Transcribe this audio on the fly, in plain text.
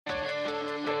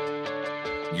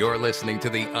You're listening to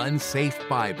The Unsafe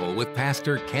Bible with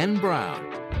Pastor Ken Brown.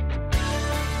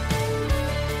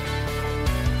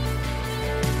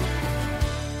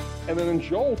 And then in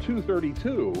Joel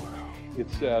 2:32, it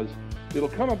says, "It'll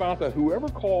come about that whoever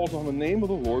calls on the name of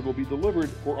the Lord will be delivered,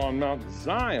 for on Mount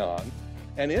Zion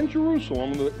and in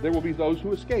Jerusalem there will be those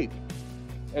who escape.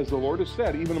 As the Lord has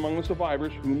said, even among the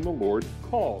survivors whom the Lord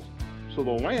calls." So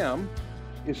the Lamb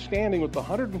is standing with the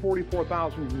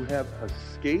 144,000 who have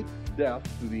escaped death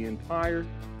through the entire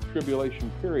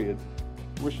tribulation period.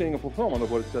 We're seeing a fulfillment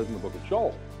of what it says in the book of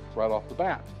Joel, right off the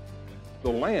bat. The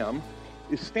Lamb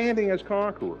is standing as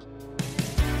conqueror.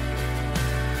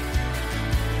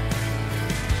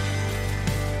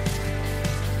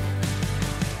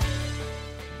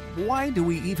 Why do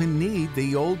we even need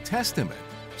the Old Testament?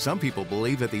 Some people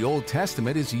believe that the Old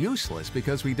Testament is useless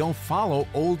because we don't follow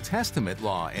Old Testament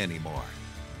law anymore.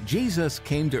 Jesus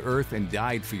came to earth and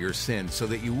died for your sins so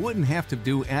that you wouldn't have to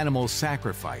do animal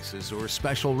sacrifices or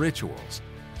special rituals.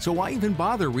 So why even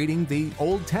bother reading the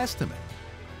Old Testament?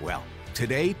 Well,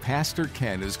 today Pastor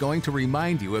Ken is going to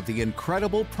remind you of the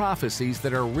incredible prophecies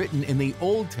that are written in the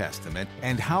Old Testament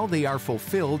and how they are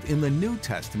fulfilled in the New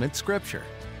Testament scripture.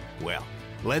 Well,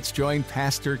 let's join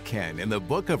Pastor Ken in the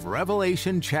book of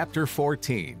Revelation chapter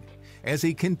 14 as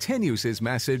he continues his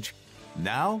message.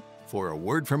 Now for a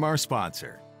word from our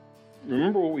sponsor.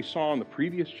 Remember what we saw in the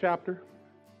previous chapter?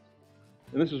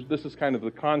 And this is kind of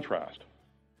the contrast.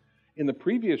 In the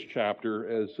previous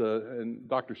chapter, and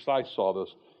Dr. Seiss saw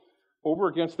this, over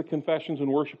against the confessions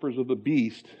and worshipers of the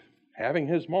beast, having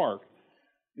his mark,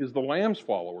 is the Lamb's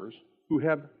followers who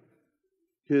have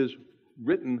his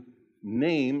written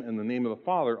name and the name of the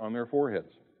Father on their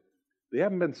foreheads. They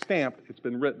haven't been stamped, it's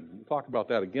been written. We'll talk about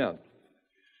that again.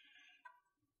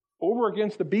 Over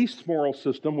against the beast's moral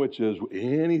system, which is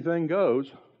anything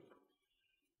goes,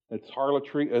 it's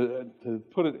harlotry, to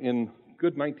put it in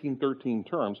good 1913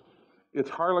 terms,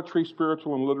 it's harlotry,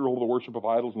 spiritual and literal, the worship of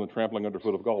idols and the trampling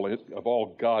underfoot of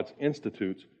all God's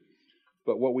institutes.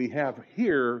 But what we have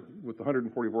here with the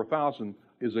 144,000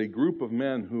 is a group of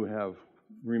men who have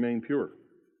remained pure.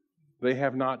 They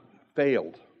have not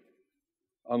failed,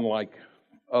 unlike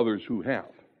others who have.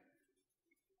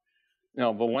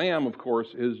 Now, the Lamb, of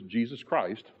course, is Jesus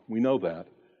Christ. We know that.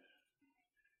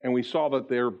 And we saw that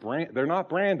they're not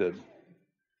branded.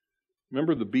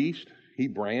 Remember the beast? He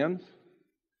brands.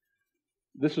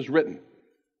 This is written.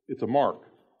 It's a mark.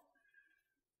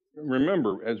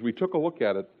 Remember, as we took a look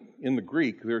at it in the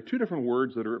Greek, there are two different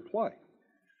words that are at play.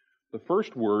 The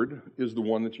first word is the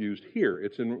one that's used here.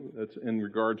 It's in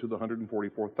regard to the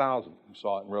 144,000. We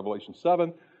saw it in Revelation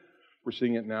 7. We're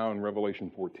seeing it now in Revelation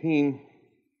 14.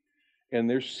 And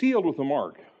they're sealed with a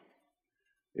mark.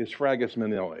 It's phragus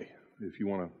menele, if you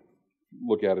want to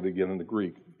look at it again in the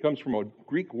Greek. It comes from a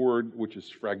Greek word which is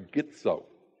phragizo.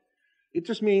 It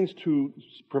just means to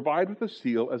provide with a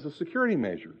seal as a security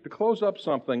measure, to close up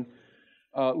something.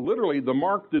 Literally, the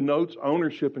mark denotes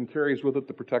ownership and carries with it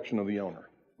the protection of the owner.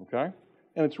 Okay?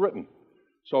 And it's written.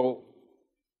 So,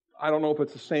 I don't know if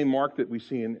it's the same mark that we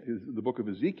see in the book of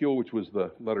Ezekiel, which was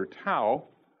the letter tau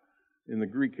in the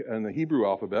Greek and the Hebrew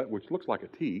alphabet, which looks like a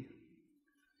T.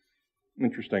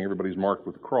 Interesting, everybody's marked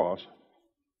with a cross.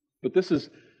 But this is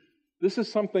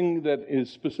something that is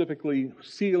specifically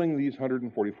sealing these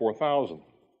 144,000.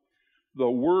 The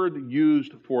word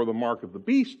used for the mark of the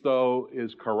beast, though,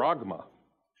 is charagma,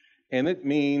 and it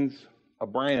means a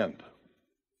brand.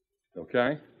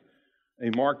 Okay?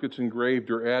 A mark that's engraved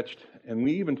or etched, and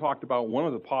we even talked about one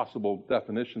of the possible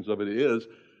definitions of it is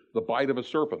the bite of a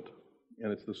serpent,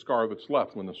 and it's the scar that's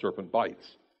left when the serpent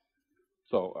bites.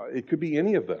 So it could be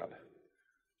any of that.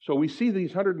 So we see these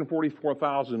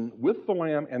 144,000 with the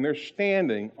Lamb, and they're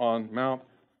standing on Mount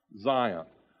Zion.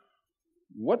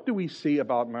 What do we see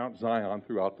about Mount Zion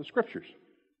throughout the Scriptures?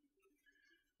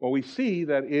 Well, we see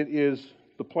that it is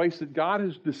the place that God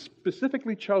has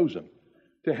specifically chosen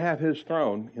to have His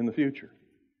throne in the future.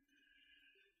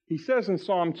 He says in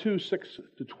Psalm 2,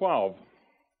 6-12,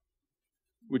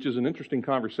 which is an interesting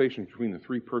conversation between the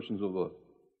three persons of the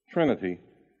Trinity,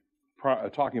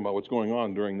 talking about what's going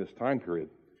on during this time period.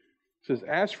 It says,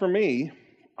 "As for me,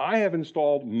 I have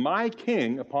installed my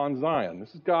king upon Zion."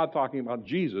 This is God talking about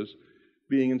Jesus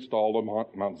being installed on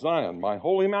Mount Zion, my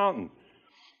holy mountain.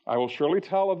 "I will surely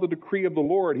tell of the decree of the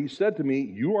Lord. He said to me,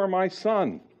 'You are my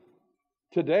son.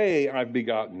 Today I've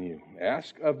begotten you.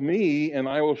 Ask of me, and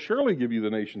I will surely give you the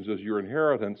nations as your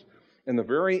inheritance, and the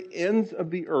very ends of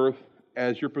the earth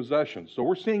as your possession." So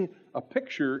we're seeing a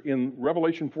picture in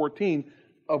Revelation 14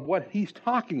 of what he's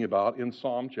talking about in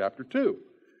Psalm chapter 2.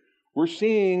 We're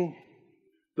seeing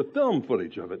the film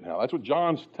footage of it now. That's what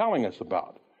John's telling us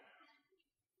about.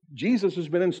 Jesus has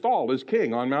been installed as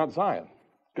king on Mount Zion.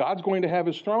 God's going to have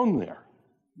his throne there.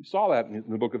 You saw that in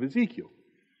the book of Ezekiel.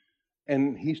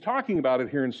 And he's talking about it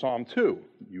here in Psalm 2.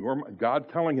 God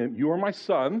telling him, "You are my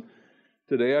son.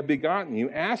 Today I've begotten you.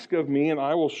 Ask of me, and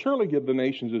I will surely give the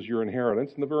nations as your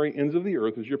inheritance, and the very ends of the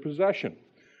earth as your possession.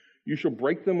 You shall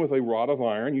break them with a rod of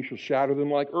iron. You shall shatter them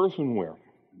like earthenware.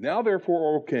 Now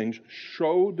therefore, O kings,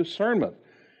 show discernment.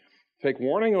 Take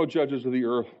warning, O judges of the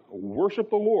earth. Worship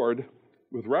the Lord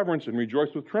with reverence and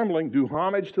rejoice with trembling. Do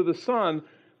homage to the Son,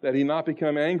 that he not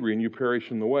become angry and you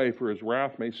perish in the way, for his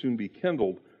wrath may soon be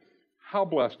kindled. How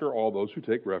blessed are all those who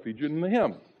take refuge in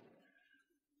him."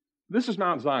 This is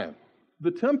Mount Zion.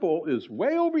 The temple is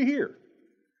way over here.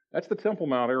 That's the Temple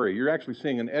Mount area. You're actually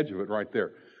seeing an edge of it right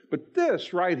there. But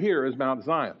this right here is Mount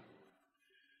Zion.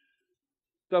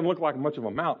 Doesn't look like much of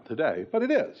a mountain today, but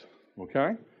it is,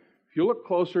 okay? If you look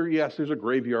closer, yes, there's a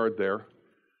graveyard there.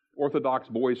 Orthodox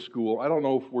boys' school. I don't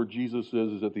know if where Jesus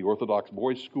is at the Orthodox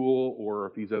boys' school or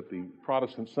if he's at the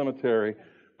Protestant cemetery,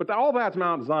 but all that's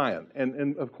Mount Zion.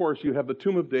 And of course, you have the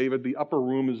Tomb of David. The upper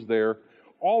room is there.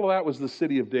 All of that was the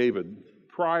city of David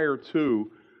prior to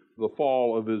the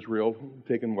fall of Israel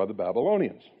taken by the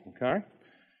Babylonians, okay?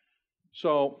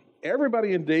 So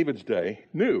everybody in David's day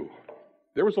knew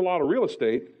there was a lot of real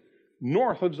estate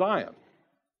north of Zion,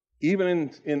 even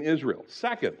in Israel.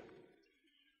 Second,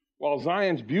 while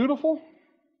Zion's beautiful,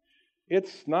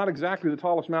 it's not exactly the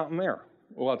tallest mountain there.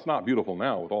 Well, it's not beautiful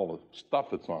now with all the stuff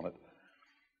that's on it,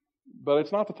 but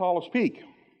it's not the tallest peak.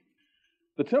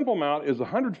 The Temple Mount is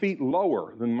 100 feet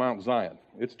lower than Mount Zion.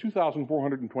 It's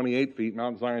 2,428 feet.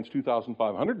 Mount Zion's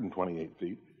 2,528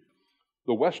 feet.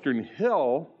 The Western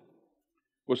Hill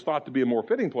was thought to be a more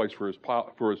fitting place for his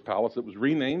palace. It was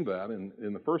renamed that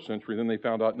in the first century. Then they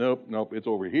found out, nope, it's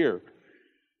over here.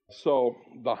 So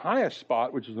the highest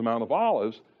spot, which is the Mount of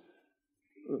Olives,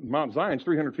 Mount Zion's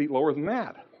 300 feet lower than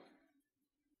that.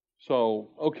 So,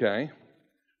 okay.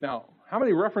 Now, how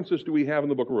many references do we have in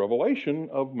the book of Revelation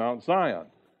of Mount Zion?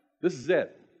 This is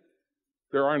it.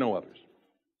 There are no others.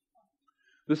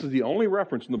 This is the only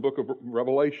reference in the book of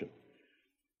Revelation.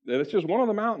 And it's just one of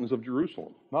the mountains of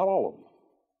Jerusalem, not all of them.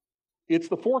 It's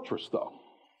the fortress, though.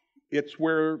 It's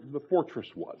where the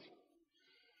fortress was.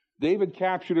 David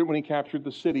captured it when he captured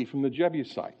the city from the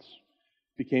Jebusites.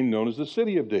 It became known as the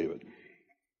city of David.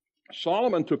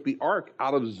 Solomon took the ark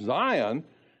out of Zion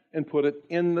and put it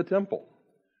in the temple.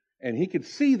 And he could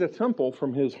see the temple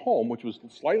from his home, which was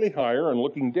slightly higher and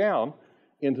looking down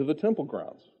into the temple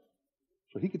grounds.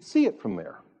 So he could see it from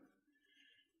there.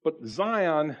 But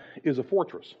Zion is a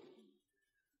fortress.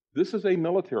 This is a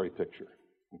military picture,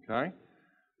 okay?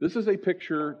 This is a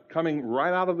picture coming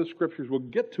right out of the Scriptures. We'll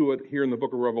get to it here in the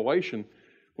book of Revelation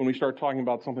when we start talking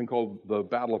about something called the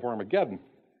Battle of Armageddon,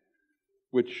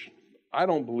 which I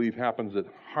don't believe happens at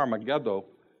Armageddon.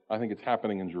 I think it's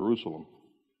happening in Jerusalem.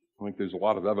 I think there's a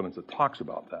lot of evidence that talks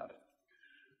about that.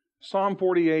 Psalm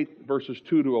 48, verses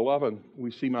 2 to 11, we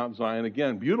see Mount Zion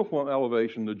again. Beautiful in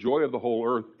elevation, the joy of the whole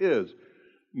earth is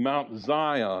Mount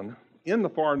Zion in the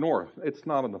far north. It's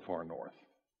not in the far north,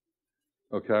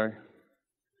 okay?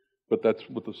 But that's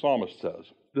what the psalmist says.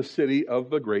 The city of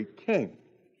the great king.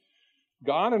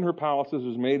 God in her palaces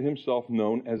has made himself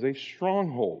known as a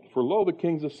stronghold. For lo, the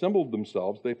kings assembled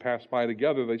themselves. They passed by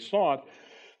together. They saw it.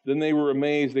 Then they were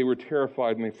amazed. They were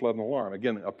terrified, and they fled in alarm.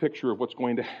 Again, a picture of what's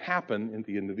going to happen at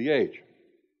the end of the age.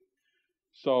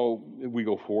 So if we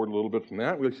go forward a little bit from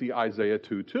that, we'll see Isaiah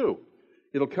 2:2.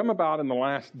 It'll come about in the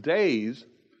last days,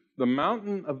 the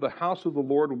mountain of the house of the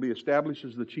Lord will be established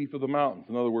as the chief of the mountains.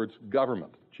 In other words,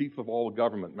 government. Chief of all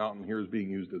government. Mountain here is being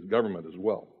used as government as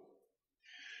well.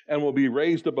 And will be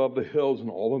raised above the hills, and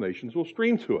all the nations will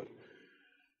stream to it.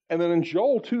 And then in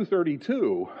Joel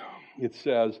 2:32, it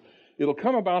says, it'll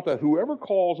come about that whoever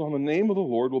calls on the name of the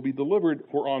Lord will be delivered,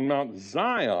 for on Mount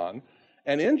Zion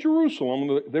and in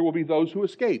Jerusalem there will be those who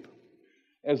escape.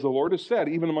 As the Lord has said,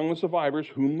 even among the survivors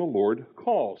whom the Lord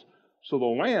calls. So the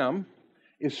Lamb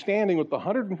is standing with the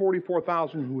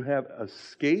 144,000 who have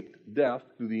escaped death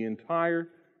through the entire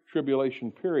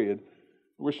tribulation period.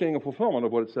 We're seeing a fulfillment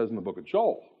of what it says in the book of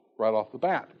Joel, right off the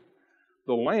bat.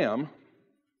 The Lamb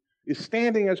is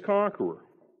standing as conqueror.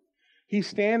 He's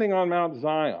standing on Mount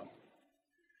Zion.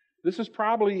 This is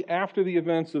probably after the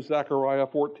events of Zechariah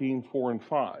 14:4 and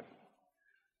 5.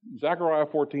 Zechariah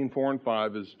 14:4 and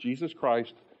 5 is Jesus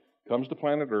Christ comes to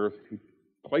planet Earth, he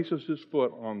places his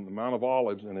foot on the Mount of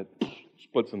Olives, and it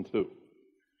splits in two.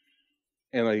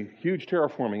 And a huge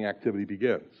terraforming activity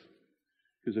begins.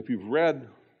 Because if you've read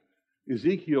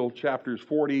Ezekiel chapters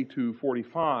 40 to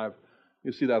 45,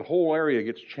 you see that whole area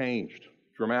gets changed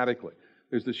dramatically.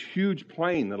 There's this huge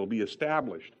plain that'll be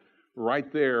established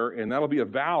right there, and that'll be a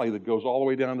valley that goes all the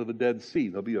way down to the Dead Sea.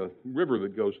 There'll be a river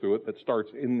that goes through it that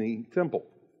starts in the temple.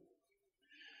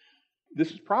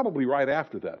 This is probably right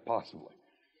after that, possibly.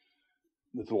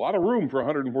 There's a lot of room for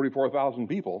 144,000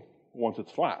 people once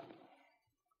it's flat.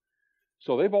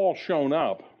 So they've all shown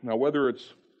up. Now, whether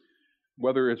it's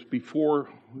before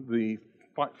the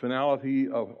finality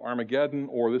of Armageddon,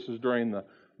 or this is during the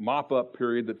mop-up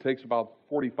period that takes about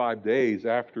 45 days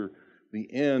after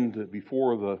the end,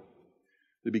 before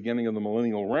the beginning of the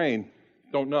millennial reign,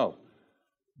 don't know.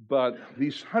 But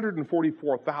these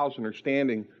 144,000 are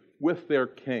standing with their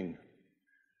king,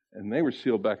 and they were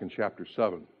sealed back in chapter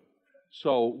 7.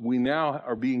 So we now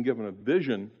are being given a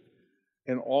vision,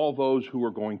 and all those who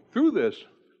are going through this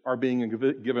are being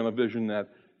given a vision that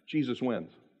Jesus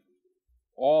wins.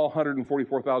 All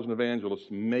 144,000 evangelists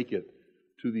make it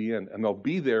to the end, and they'll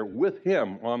be there with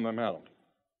him on the mount.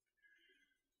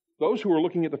 Those who are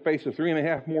looking at the face of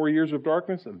 3.5 more years of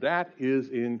darkness, that is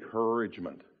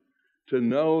encouragement. To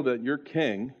know that your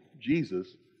king,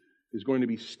 Jesus, is going to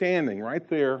be standing right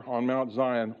there on Mount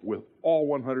Zion with all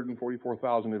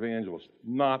 144,000 evangelists.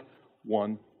 Not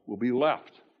one will be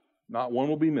left. Not one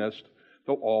will be missed.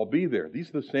 They'll all be there. These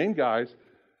are the same guys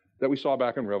that we saw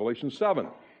back in Revelation 7.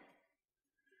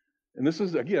 And this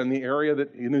is, again, the area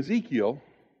that in Ezekiel,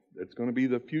 it's going to be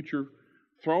the future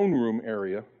throne room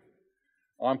area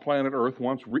on planet Earth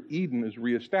once Eden is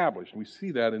reestablished. We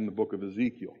see that in the book of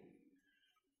Ezekiel.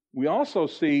 We also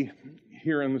see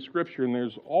here in the scripture, and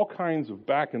there's all kinds of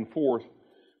back and forth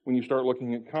when you start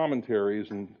looking at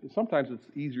commentaries, and sometimes it's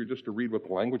easier just to read what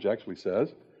the language actually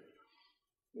says.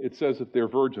 It says that they're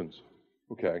virgins.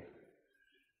 Okay.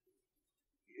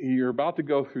 You're about to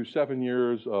go through 7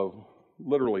 years of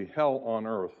literally hell on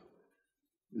earth.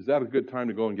 Is that a good time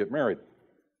to go and get married?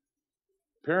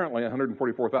 Apparently,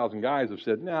 144,000 guys have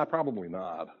said, nah, probably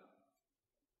not.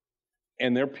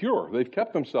 And they're pure. They've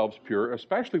kept themselves pure,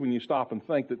 especially when you stop and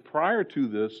think that prior to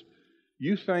this,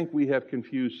 you think we have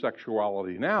confused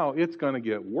sexuality. Now, it's going to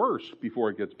get worse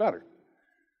before it gets better.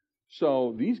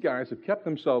 So these guys have kept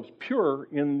themselves pure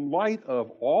in light of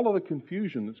all of the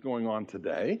confusion that's going on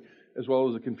today, as well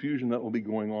as the confusion that will be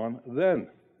going on then.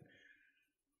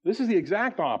 This is the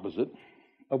exact opposite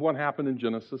of what happened in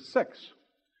Genesis 6.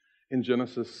 In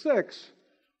Genesis 6,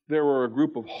 there were a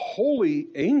group of holy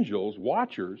angels,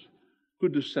 watchers, who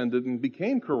descended and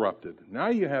became corrupted. Now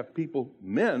you have people,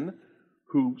 men,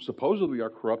 who supposedly are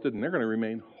corrupted, and they're going to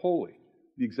remain holy.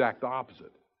 The exact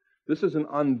opposite. This is an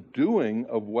undoing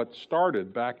of what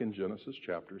started back in Genesis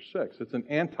chapter 6. It's an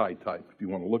antitype, if you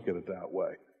want to look at it that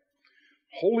way.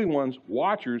 Holy ones,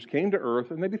 watchers, came to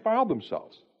earth, and they defiled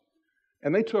themselves.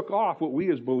 And they took off what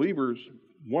we as believers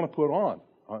want to put on.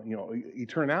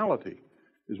 Eternality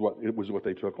is what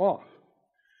they took off.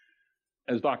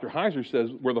 As Dr. Heiser says,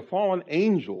 where the fallen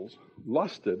angels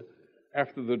lusted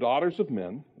after the daughters of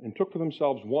men and took for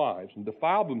themselves wives and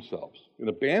defiled themselves and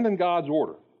abandoned God's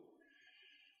order.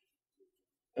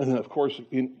 And of course,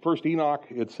 in 1 Enoch,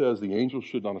 it says the angels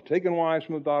should not have taken wives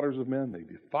from the daughters of men. They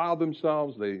defiled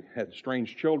themselves. They had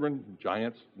strange children,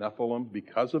 giants, Nephilim,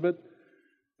 because of it.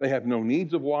 They have no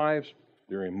needs of wives.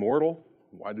 They're immortal.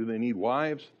 Why do they need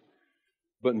wives?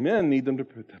 But men need them to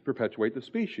perpetuate the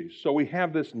species. So we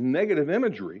have this negative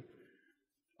imagery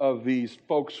of these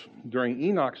folks during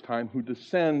Enoch's time who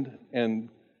descend and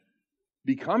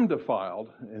become defiled.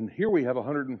 And here we have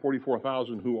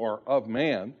 144,000 who are of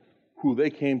man, who they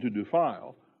came to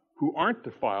defile, who aren't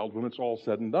defiled when it's all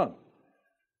said and done.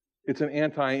 It's an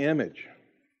anti-image.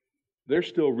 They're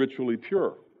still ritually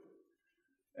pure.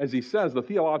 As he says, the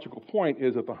theological point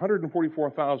is that the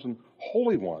 144,000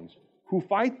 holy ones who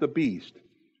fight the beast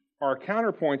are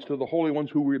counterpoints to the holy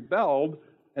ones who rebelled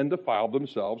and defiled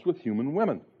themselves with human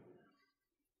women.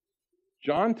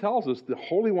 John tells us the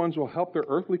holy ones will help their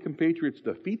earthly compatriots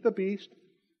defeat the beast,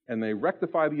 and they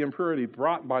rectify the impurity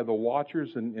brought by the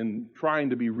watchers and trying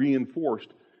to be reinforced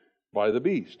by the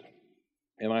beast.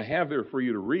 And I have there for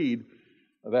you to read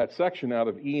that section out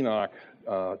of Enoch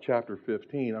chapter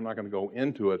 15. I'm not going to go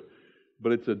into it,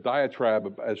 but it's a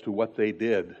diatribe as to what they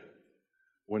did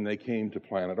when they came to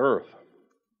planet Earth.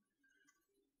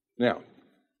 Now,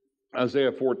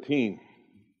 Isaiah 14,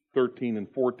 13 and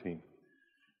 14.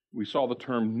 We saw the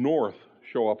term north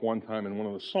show up one time in one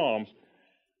of the Psalms.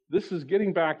 This is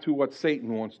getting back to what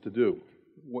Satan wants to do.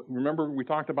 Remember we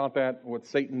talked about that, what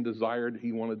Satan desired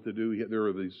he wanted to do? There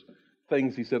are these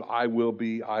things he said, I will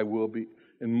be.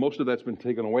 And most of that's been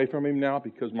taken away from him now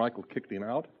because Michael kicked him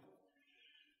out.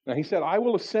 Now he said, I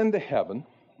will ascend to heaven.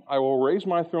 I will raise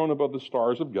my throne above the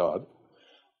stars of God.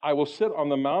 I will sit on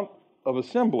the mount of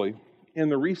assembly in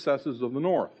the recesses of the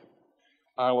north.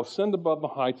 I'll ascend above the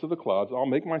heights of the clouds. I'll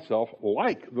make myself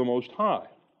like the Most High.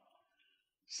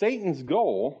 Satan's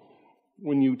goal,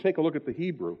 when you take a look at the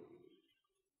Hebrew,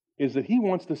 is that he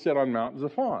wants to sit on Mount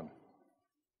Zaphon.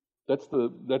 That's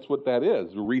what that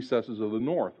is, the recesses of the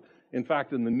north. In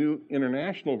fact, in the New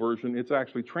International Version, it's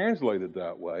actually translated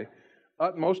that way,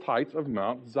 utmost heights of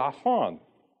Mount Zaphon.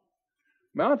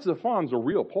 Mount Zaphon's a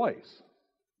real place.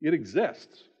 It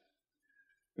exists,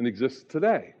 and exists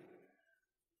today.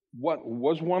 What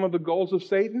was one of the goals of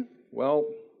Satan? Well,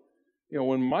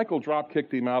 when Michael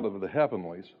drop-kicked him out of the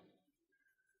heavenlies,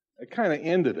 it kind of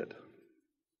ended it.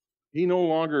 He no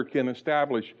longer can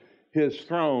establish his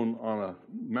throne on a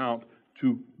mount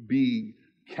to be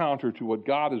counter to what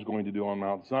God is going to do on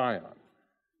Mount Zion.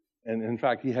 And in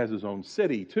fact, he has his own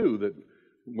city, too, that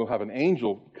we'll have an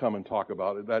angel come and talk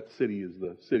about it. That city is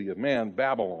the city of man,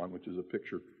 Babylon, which is a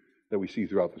picture that we see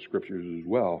throughout the scriptures as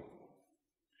well.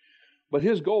 But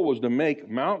his goal was to make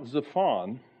Mount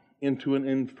Zaphon into an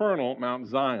infernal Mount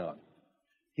Zion.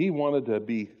 He wanted to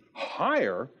be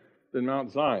higher than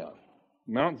Mount Zion.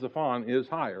 Mount Zaphon is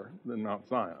higher than Mount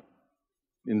Zion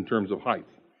in terms of height.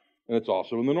 And it's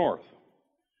also in the north.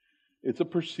 It's a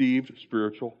perceived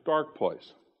spiritual dark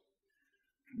place.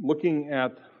 Looking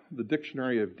at the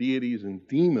Dictionary of Deities and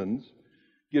Demons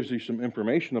gives you some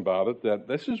information about it, that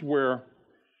this is where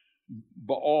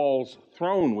Baal's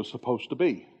throne was supposed to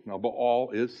be. Now,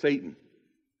 Baal is Satan.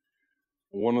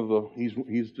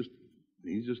 He's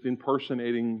just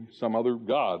impersonating some other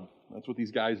god. That's what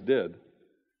these guys did.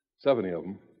 70 of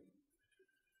them.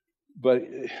 But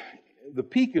the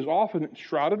peak is often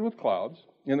shrouded with clouds,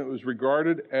 and it was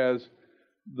regarded as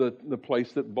the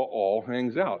place that Baal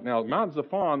hangs out. Now, Mount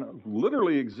Zaphon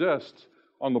literally exists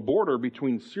on the border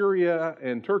between Syria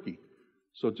and Turkey.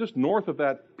 So just north of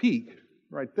that peak,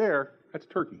 right there, that's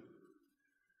Turkey.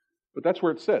 But that's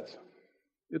where it sits.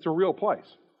 It's a real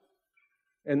place.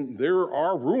 And there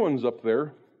are ruins up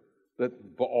there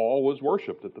that Baal was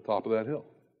worshipped at the top of that hill.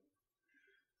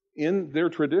 In their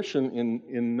tradition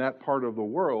in that part of the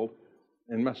world,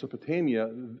 in Mesopotamia,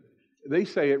 they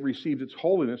say it received its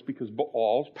holiness because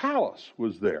Baal's palace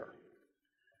was there.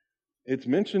 It's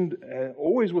mentioned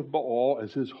always with Baal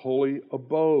as his holy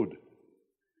abode.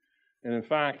 And in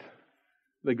fact,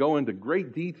 they go into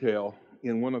great detail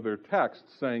in one of their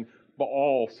texts saying,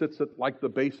 Baal sits at like the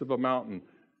base of a mountain,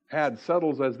 Had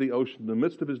settles as the ocean in the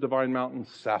midst of his divine mountain,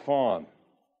 Zaphon.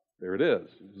 There it is,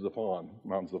 Zaphon,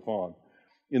 Mount Zaphon,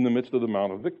 in the midst of the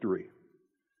Mount of Victory.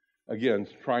 Again,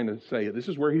 trying to say this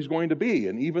is where he's going to be.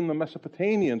 And even the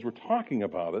Mesopotamians were talking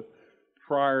about it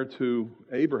prior to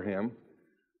Abraham.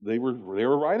 They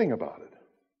were writing about it.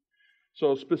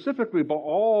 So specifically,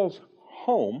 Baal's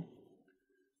home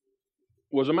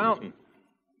was a mountain.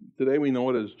 Today we know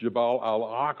it as Jabal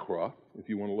al-Aqra, if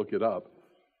you want to look it up.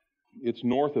 It's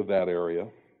north of that area.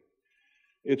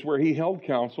 It's where he held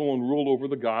counsel and ruled over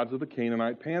the gods of the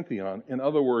Canaanite pantheon. In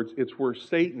other words, it's where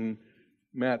Satan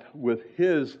met with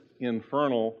his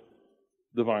infernal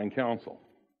divine council.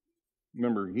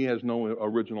 Remember, he has no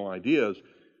original ideas.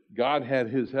 God had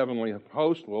his heavenly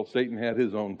host. Well, Satan had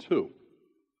his own too.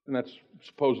 And that's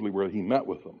supposedly where he met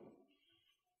with them.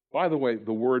 By the way,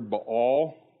 the word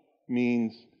Baal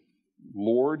means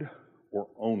Lord or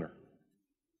owner.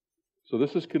 So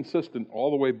this is consistent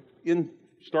all the way in,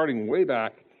 starting way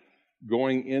back,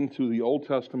 going into the Old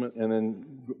Testament and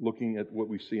then looking at what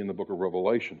we see in the book of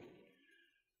Revelation.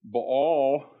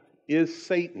 Baal is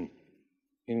Satan.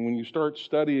 And when you start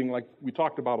studying, like we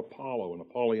talked about Apollo and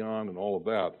Apollyon and all of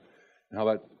that, and how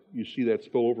that you see that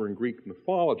spill over in Greek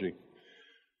mythology,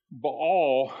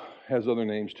 Baal has other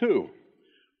names too.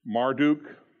 Marduk,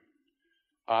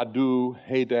 Adu,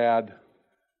 Hadad.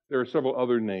 There are several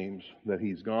other names that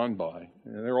he's gone by,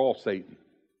 and they're all Satan,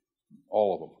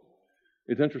 all of them.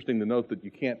 It's interesting to note that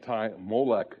you can't tie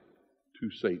Molech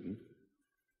to Satan.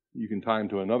 You can tie him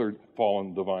to another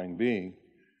fallen divine being.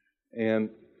 And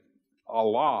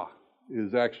Allah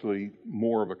is actually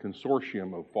more of a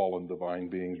consortium of fallen divine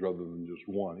beings rather than just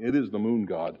one. It is the moon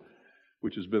god,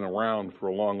 which has been around for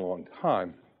a long, long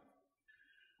time.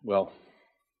 Well,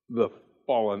 the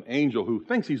fallen angel who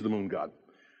thinks he's the moon god.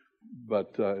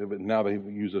 But now they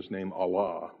use this name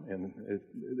Allah, and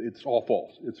it's all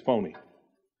false. It's phony,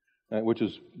 which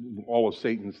is all of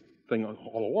Satan's thing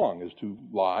all along, is to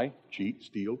lie, cheat,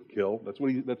 steal, kill. That's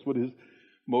what his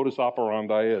modus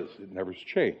operandi is. It never's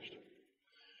changed.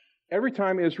 Every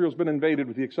time Israel's been invaded,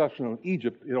 with the exception of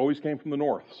Egypt, it always came from the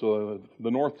north. So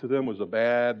the north to them was a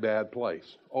bad, bad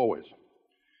place, always.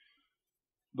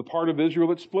 The part of Israel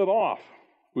that split off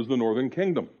was the northern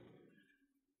kingdom,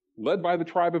 led by the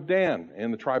tribe of Dan.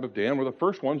 And the tribe of Dan were the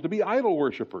first ones to be idol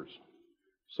worshipers.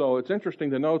 So it's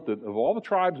interesting to note that of all the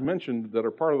tribes mentioned that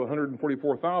are part of the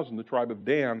 144,000, the tribe of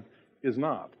Dan is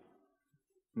not.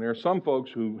 And there are some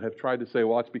folks who have tried to say,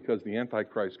 well, that's because the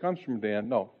Antichrist comes from Dan.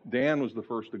 No, Dan was the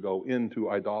first to go into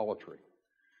idolatry.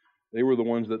 They were the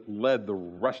ones that led the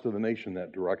rest of the nation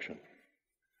that direction.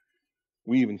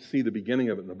 We even see the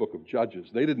beginning of it in the book of Judges.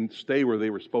 They didn't stay where they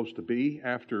were supposed to be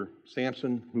after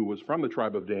Samson, who was from the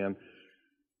tribe of Dan,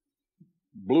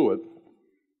 blew it.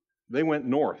 They went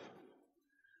north.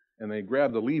 And they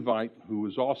grabbed a Levite who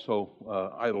was also an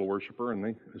idol worshiper, and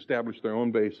they established their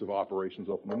own base of operations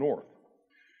up in the north.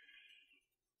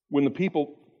 When the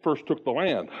people first took the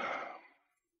land,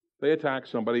 they attacked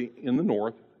somebody in the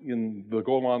north, in the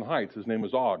Golan Heights. His name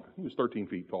was Og. He was 13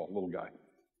 feet tall, little guy.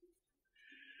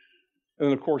 And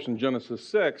then, of course, in Genesis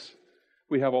 6,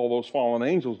 we have all those fallen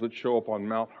angels that show up on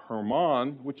Mount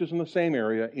Hermon, which is in the same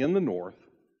area in the north,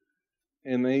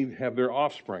 and they have their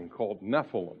offspring called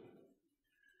Nephilim.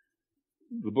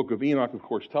 The book of Enoch, of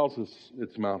course, tells us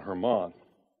it's Mount Hermon.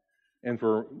 And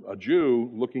for a Jew,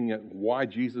 looking at why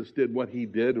Jesus did what he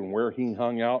did and where he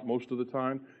hung out most of the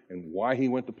time and why he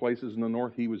went to places in the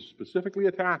north, he was specifically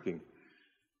attacking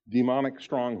demonic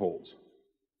strongholds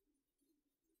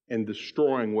and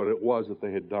destroying what it was that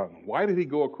they had done. Why did he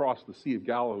go across the Sea of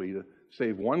Galilee to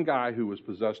save one guy who was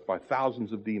possessed by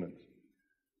thousands of demons?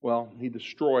 Well, he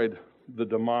destroyed the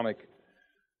demonic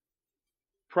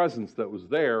presence that was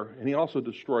there, and he also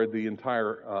destroyed the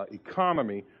entire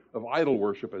economy of idol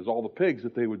worship, as all the pigs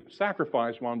that they would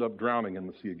sacrifice wound up drowning in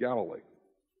the Sea of Galilee.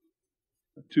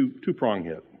 Two-prong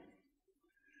hit.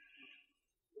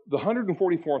 The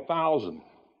 144,000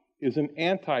 is an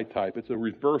antitype. It's a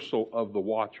reversal of the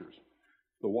Watchers.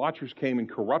 The Watchers came and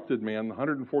corrupted man. The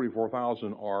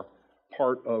 144,000 are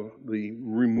part of the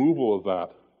removal of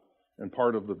that and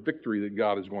part of the victory that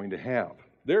God is going to have.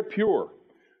 They're pure.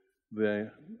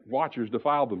 The Watchers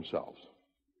defiled themselves.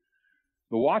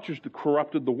 The Watchers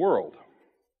corrupted the world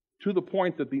to the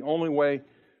point that the only way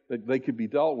that they could be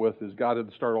dealt with is God had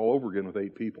to start all over again with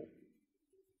 8 people.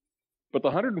 But the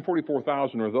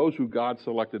 144,000 are those who God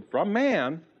selected from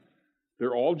man.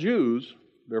 They're all Jews.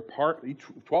 They're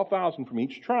 12,000 from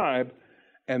each tribe,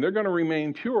 and they're going to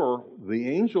remain pure. The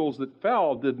angels that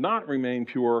fell did not remain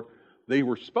pure. They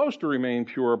were supposed to remain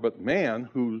pure, but man,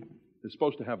 who is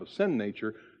supposed to have a sin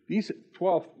nature, these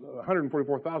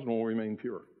 144,000 will remain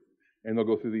pure. And they'll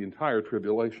go through the entire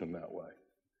tribulation that way.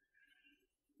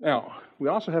 Now, we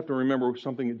also have to remember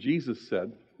something that Jesus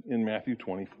said in Matthew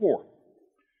 24,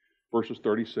 verses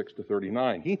 36 to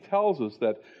 39. He tells us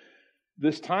that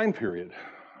this time period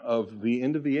of the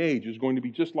end of the age is going to be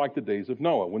just like the days of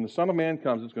Noah. When the Son of Man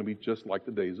comes, it's going to be just like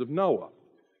the days of Noah.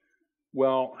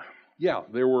 Well, yeah,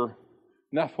 there were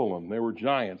Nephilim, there were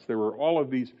giants, there were all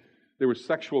of these. There was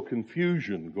sexual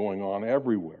confusion going on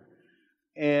everywhere.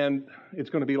 And it's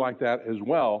going to be like that as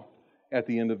well at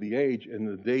the end of the age. In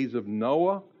the days of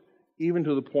Noah, even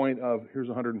to the point of, here's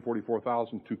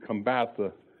 144,000 to combat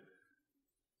the,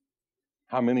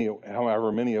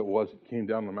 however many it was that came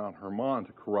down to Mount Hermon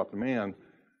to corrupt man.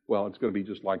 Well, it's going to be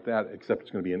just like that, except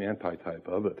it's going to be an antitype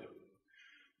of it.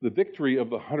 The victory of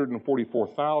the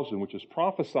 144,000, which is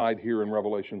prophesied here in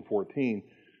Revelation 14,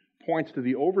 points to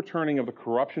the overturning of the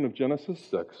corruption of Genesis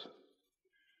 6.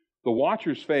 The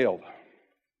Watchers failed.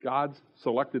 God's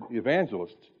selected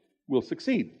evangelists will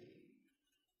succeed.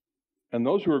 And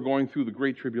those who are going through the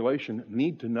Great Tribulation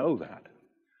need to know that.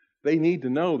 They need to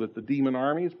know that the demon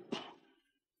armies,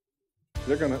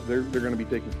 they're going to be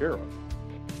taken care of.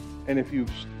 And if you,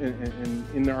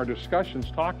 in our discussions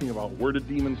talking about where did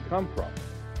demons come from,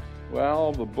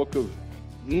 well, the book of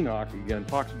Enoch again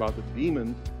talks about the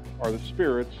demons are the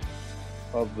spirits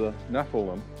of the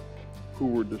Nephilim who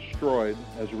were destroyed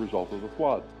as a result of the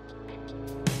flood.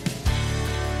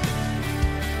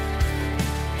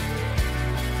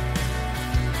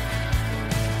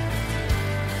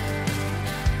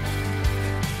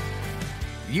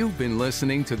 You've been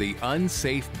listening to the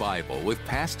Unsafe Bible with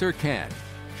Pastor Ken.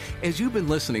 As you've been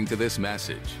listening to this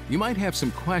message, you might have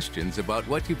some questions about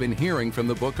what you've been hearing from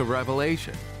the book of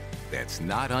Revelation. That's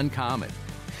not uncommon.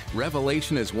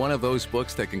 Revelation is one of those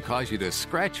books that can cause you to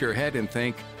scratch your head and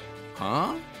think,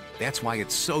 huh? That's why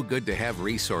it's so good to have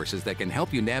resources that can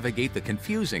help you navigate the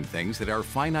confusing things that our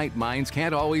finite minds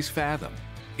can't always fathom.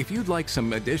 If you'd like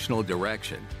some additional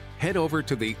direction, head over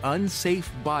to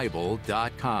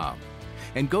theunsafebible.com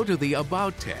and go to the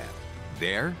About tab.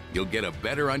 There, you'll get a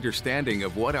better understanding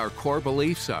of what our core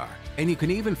beliefs are, and you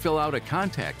can even fill out a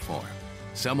contact form.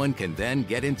 Someone can then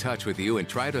get in touch with you and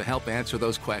try to help answer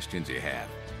those questions you have.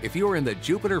 If you're in the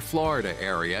Jupiter, Florida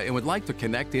area and would like to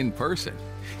connect in person,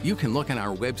 you can look on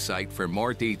our website for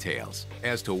more details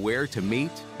as to where to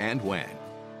meet and when.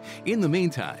 In the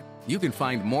meantime, you can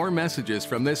find more messages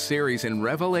from this series in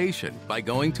Revelation by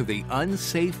going to the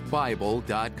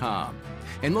unsafebible.com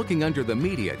and looking under the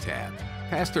Media tab.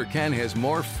 Pastor Ken has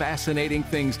more fascinating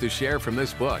things to share from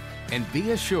this book, and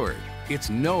be assured, it's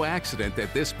no accident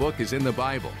that this book is in the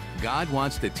Bible. God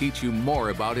wants to teach you more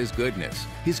about His goodness,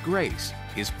 His grace,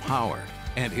 His power,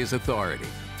 and His authority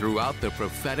throughout the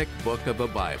prophetic book of the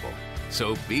Bible.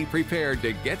 So be prepared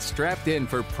to get strapped in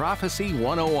for Prophecy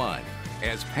 101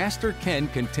 as Pastor Ken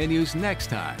continues next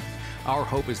time. Our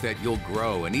hope is that you'll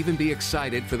grow and even be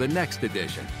excited for the next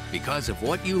edition because of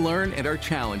what you learn and are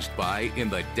challenged by in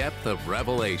the depth of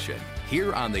Revelation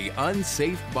here on the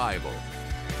Unsafe Bible.